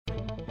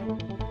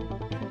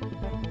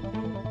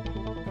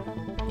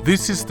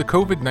This is the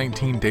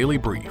COVID-19 Daily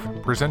Brief,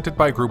 presented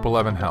by Group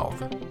 11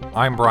 Health.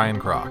 I'm Brian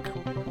Kroc.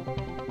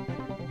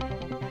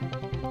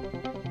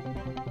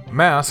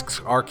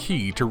 Masks are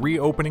key to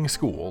reopening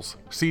schools,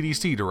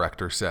 CDC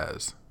director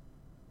says.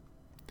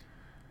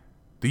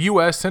 The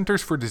U.S.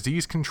 Centers for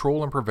Disease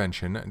Control and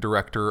Prevention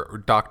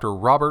Director Dr.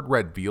 Robert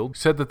Redfield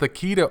said that the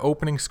key to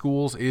opening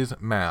schools is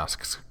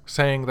masks,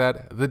 saying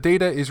that the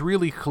data is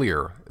really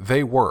clear,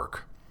 they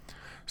work.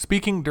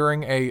 Speaking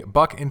during a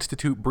Buck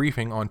Institute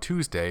briefing on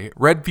Tuesday,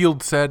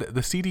 Redfield said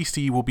the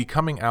CDC will be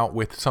coming out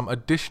with some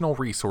additional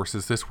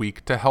resources this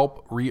week to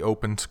help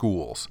reopen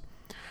schools.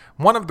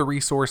 One of the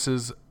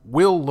resources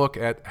will look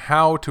at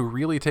how to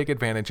really take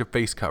advantage of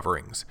face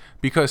coverings,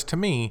 because to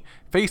me,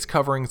 face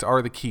coverings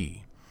are the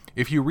key.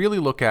 If you really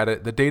look at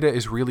it, the data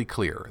is really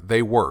clear.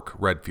 They work,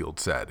 Redfield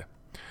said.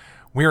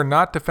 We are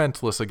not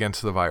defenseless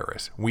against the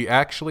virus. We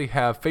actually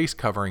have face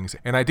coverings,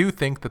 and I do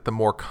think that the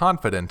more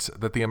confidence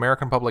that the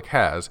American public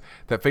has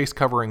that face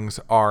coverings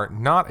are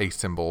not a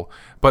symbol,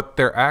 but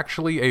they're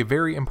actually a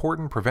very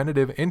important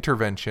preventative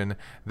intervention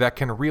that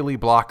can really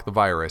block the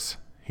virus,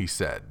 he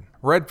said.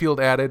 Redfield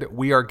added,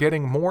 "We are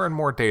getting more and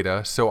more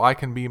data, so I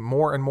can be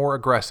more and more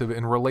aggressive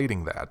in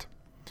relating that."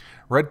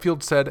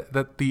 Redfield said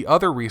that the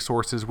other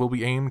resources will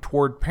be aimed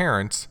toward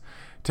parents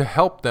to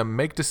help them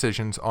make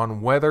decisions on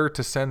whether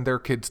to send their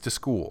kids to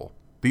school.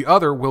 The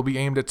other will be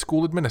aimed at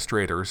school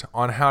administrators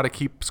on how to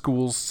keep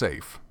schools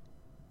safe.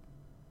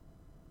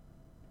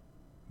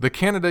 The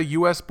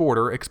Canada-U.S.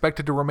 border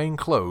expected to remain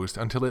closed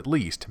until at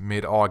least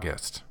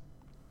mid-August.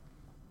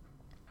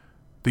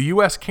 The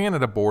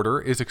U.S.-Canada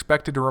border is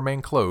expected to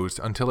remain closed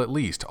until at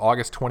least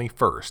August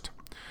 21st.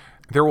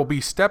 There will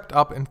be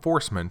stepped-up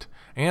enforcement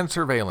and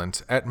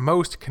surveillance at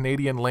most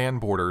Canadian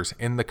land borders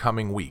in the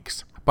coming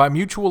weeks. By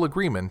mutual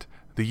agreement,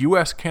 the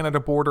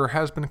U.S.-Canada border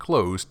has been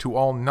closed to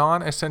all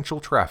non-essential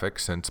traffic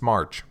since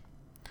March.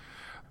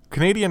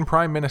 Canadian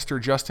Prime Minister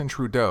Justin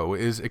Trudeau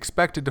is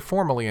expected to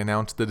formally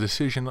announce the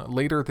decision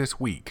later this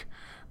week.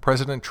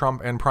 President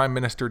Trump and Prime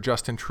Minister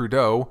Justin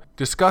Trudeau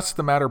discussed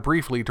the matter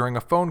briefly during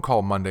a phone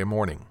call Monday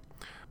morning.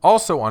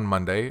 Also on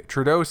Monday,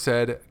 Trudeau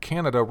said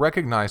Canada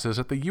recognizes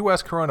that the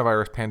U.S.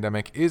 coronavirus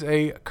pandemic is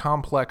a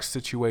complex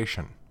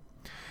situation.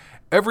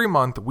 Every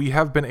month, we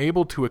have been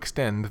able to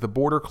extend the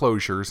border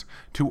closures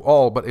to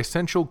all but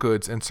essential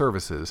goods and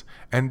services,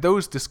 and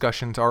those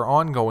discussions are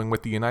ongoing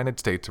with the United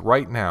States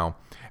right now,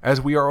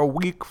 as we are a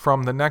week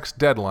from the next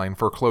deadline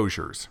for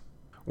closures.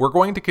 We're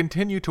going to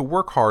continue to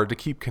work hard to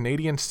keep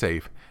Canadians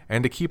safe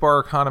and to keep our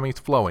economies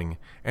flowing,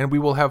 and we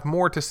will have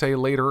more to say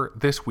later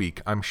this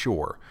week, I'm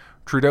sure,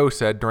 Trudeau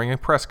said during a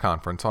press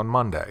conference on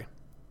Monday.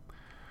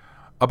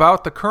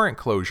 About the current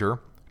closure,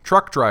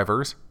 truck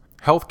drivers,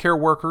 healthcare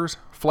workers,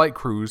 flight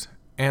crews,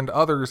 and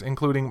others,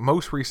 including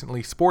most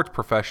recently sports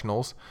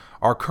professionals,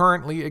 are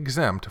currently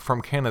exempt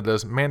from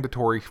Canada's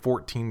mandatory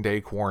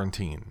 14-day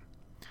quarantine.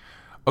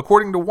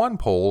 According to one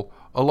poll,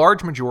 a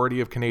large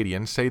majority of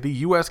Canadians say the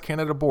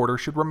U.S.-Canada border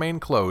should remain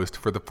closed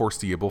for the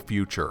foreseeable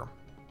future.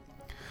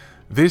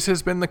 This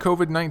has been the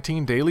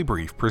COVID-19 Daily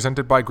Brief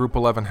presented by Group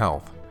 11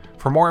 Health.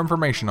 For more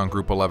information on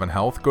Group 11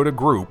 Health, go to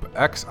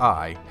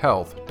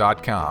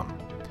groupxihealth.com.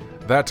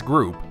 That's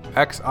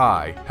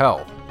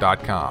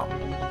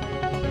groupxihealth.com.